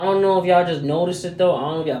I don't know if y'all just noticed it though. I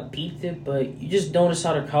don't know if y'all peeped it, but you just noticed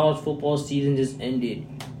how the college football season just ended.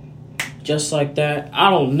 Just like that. I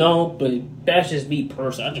don't know, but that's just me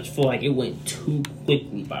personally. I just feel like it went too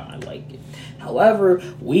quickly by my liking. However,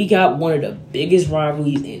 we got one of the biggest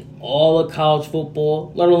rivalries in all of college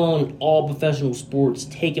football, let alone all professional sports,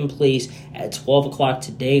 taking place at 12 o'clock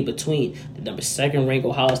today between the number 2nd ranked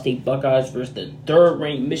Ohio State Buckeyes versus the 3rd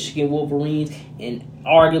ranked Michigan Wolverines, and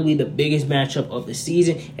arguably the biggest matchup of the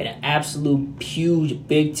season, and an absolute huge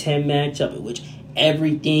Big Ten matchup in which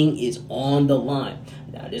everything is on the line.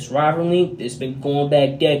 Now, this rivalry, it's been going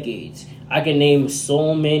back decades. I can name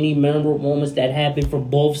so many memorable moments that happened from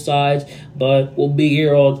both sides, but we'll be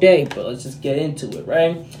here all day. But let's just get into it,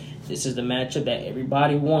 right? This is the matchup that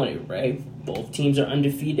everybody wanted, right? Both teams are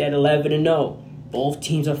undefeated at 11-0. Both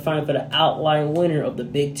teams are fighting for the outlying winner of the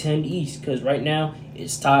Big Ten East, because right now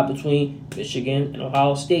it's tied between Michigan and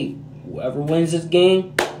Ohio State. Whoever wins this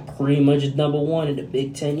game pretty much is number one in the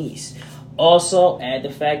Big Ten East. Also, add the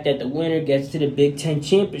fact that the winner gets to the Big Ten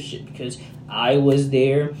Championship, because Iowa's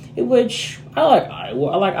there, in which I like Iowa.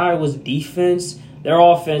 I like Iowa's defense. Their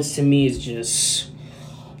offense, to me, is just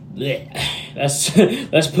bleh.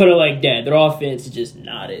 Let's put it like that. Their offense is just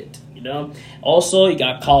not it, you know? Also, you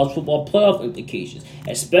got college football playoff implications,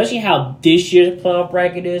 especially how this year's playoff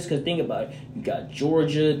bracket is, because think about it. You got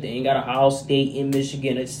Georgia, then you got Ohio State and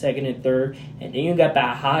Michigan at 2nd and 3rd, and then you got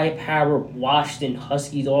that high-powered Washington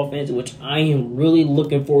Huskies offense, which I am really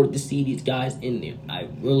looking forward to see these guys in there. I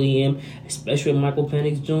really am, especially with Michael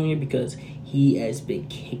Penix Jr., because he has been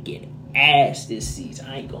kicking ass this season.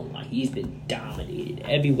 I ain't gonna lie. He's been dominated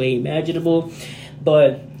every way imaginable.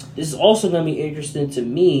 But this is also going to be interesting to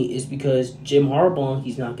me is because Jim Harbaugh,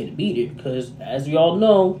 he's not going to be there. Because, as we all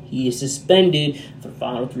know, he is suspended for the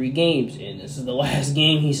final 3 games. And this is the last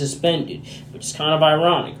game he's suspended, which is kind of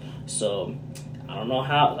ironic. So, I don't know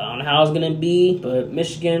how it's going to be. But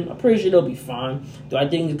Michigan, I'm pretty sure they'll be fine. Do I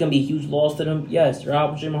think it's going to be a huge loss to them? Yes, they're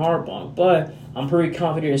out with Jim Harbaugh. But I'm pretty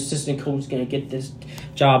confident the assistant coach is going to get this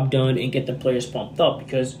job done and get the players pumped up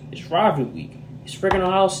because it's rivalry week. It's freaking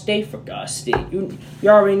Ohio State, for God's sake. You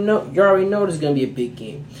already know there's going to be a big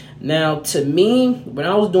game. Now, to me, when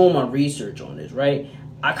I was doing my research on this, right,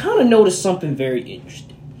 I kind of noticed something very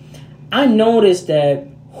interesting. I noticed that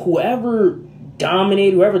whoever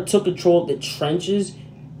took control of the trenches,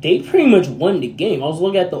 they pretty much won the game. I was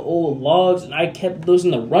looking at the old logs, and I kept losing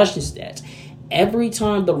the rushing stats. Every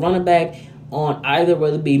time the running back on either,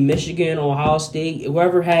 whether it be Michigan or Ohio State,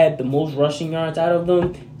 whoever had the most rushing yards out of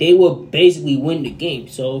them, they will basically win the game.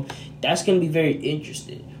 So that's going to be very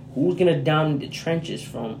interesting. Who's going to dominate the trenches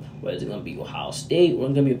from, whether it's going to be Ohio State or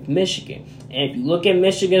it's going to be Michigan. And if you look at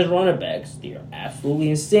Michigan's running backs, they are absolutely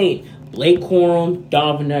insane. Blake Corum,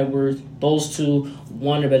 Donovan Edwards, those two,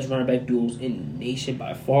 one of the best running back duos in the nation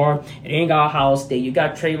by far. And then you got Ohio State. You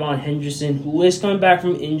got Trayvon Henderson, who is coming back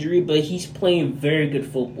from injury, but he's playing very good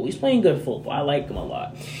football. He's playing good football. I like him a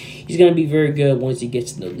lot. He's going to be very good once he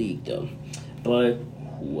gets in the league, though. But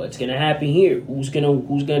what's going to happen here? Who's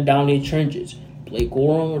gonna dominate trenches? Blake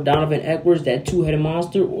Corum or Donovan Edwards, that two-headed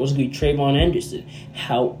monster, or is it going to be Trayvon Henderson?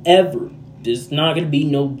 However, this is not going to be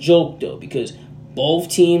no joke, though, because both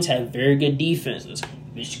teams have very good defenses.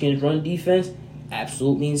 Michigan's run defense,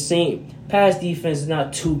 absolutely insane. Pass defense is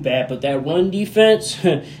not too bad, but that run defense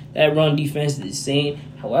is insane.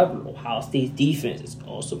 However, Ohio State's defense is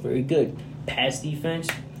also very good. Pass defense,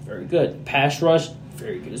 very good. Pass rush,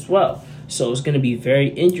 very good as well. So it's going to be very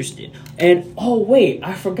interesting. And, oh, wait,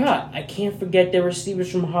 I forgot. I can't forget the receivers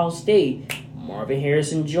from Ohio State. Marvin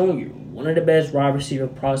Harrison Jr., one of the best wide receiver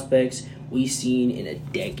prospects we've seen in a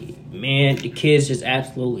decade. Man, the kid's just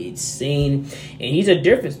absolutely insane. And he's a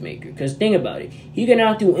difference maker. Because think about it. He can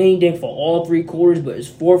not do anything for all 3 quarters, but his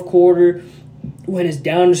 4th quarter, when it's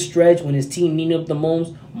down the stretch, when his team needed up the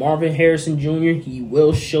most, Marvin Harrison Jr., he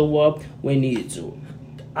will show up when needed to.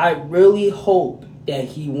 I really hope that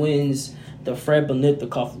he wins the Fred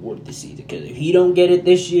Biletnikoff Award this season. Because if he don't get it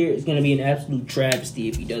this year, it's going to be an absolute travesty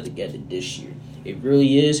if he doesn't get it this year. It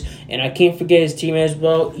really is. And I can't forget his team as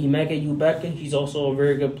well. Emeka Ubeka, he's also a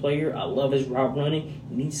very good player. I love his route running.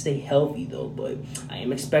 He needs to stay healthy, though. But I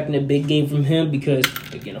am expecting a big game from him because,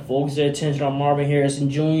 again, to focus their attention on Marvin Harrison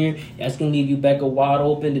Jr., that's going to leave Ubeka wide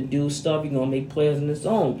open to do stuff. You're going to make plays in his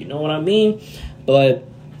own. You know what I mean? But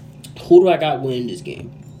who do I got winning this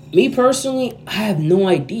game? Me, personally, I have no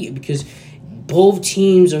idea because both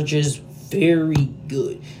teams are just very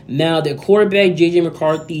good. Now, their quarterback, J.J.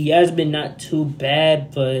 McCarthy, he has been not too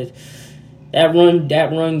bad, but that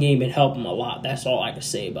run game had helped him a lot. That's all I can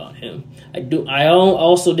say about him. I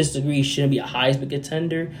also disagree he shouldn't be a Heisman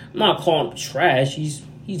contender. I'm not calling him trash. He's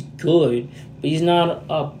good, but he's not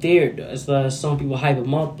up there as some people hype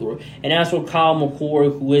him up for. And that's for Kyle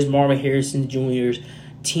McCord, who is Marvin Harrison Jr.'s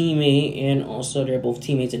teammate, and also they're both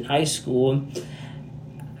teammates in high school.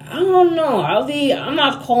 I don't know. I'm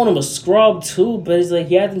not calling him a scrub too, but it's like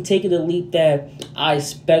he hasn't taken the leap that I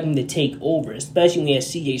expect him to take over, especially when he had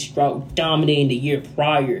C.J. Stroud dominating the year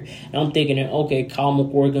prior. And I'm thinking that, okay, Kyle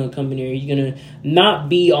McCord gonna come in here. He's gonna not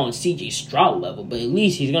be on C.J. Stroud level, but at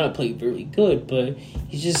least he's gonna play really good. But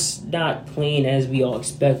he's just not playing as we all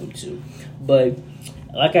expect him to. But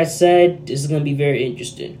like I said, this is gonna be very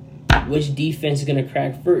interesting. Which defense is gonna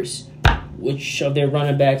crack first? Which of their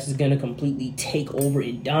running backs is going to completely take over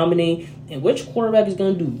and dominate, and which quarterback is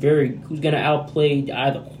going to who's going to outplay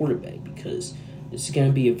either quarterback, because this is going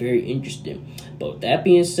to be a very interesting. But with that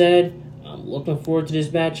being said, I'm looking forward to this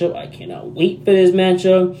matchup. I cannot wait for this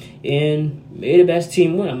matchup, and may the best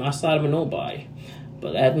team win. I'm not siding with nobody.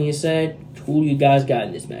 But that being said, who do you guys got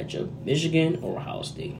in this matchup? Michigan or Ohio State?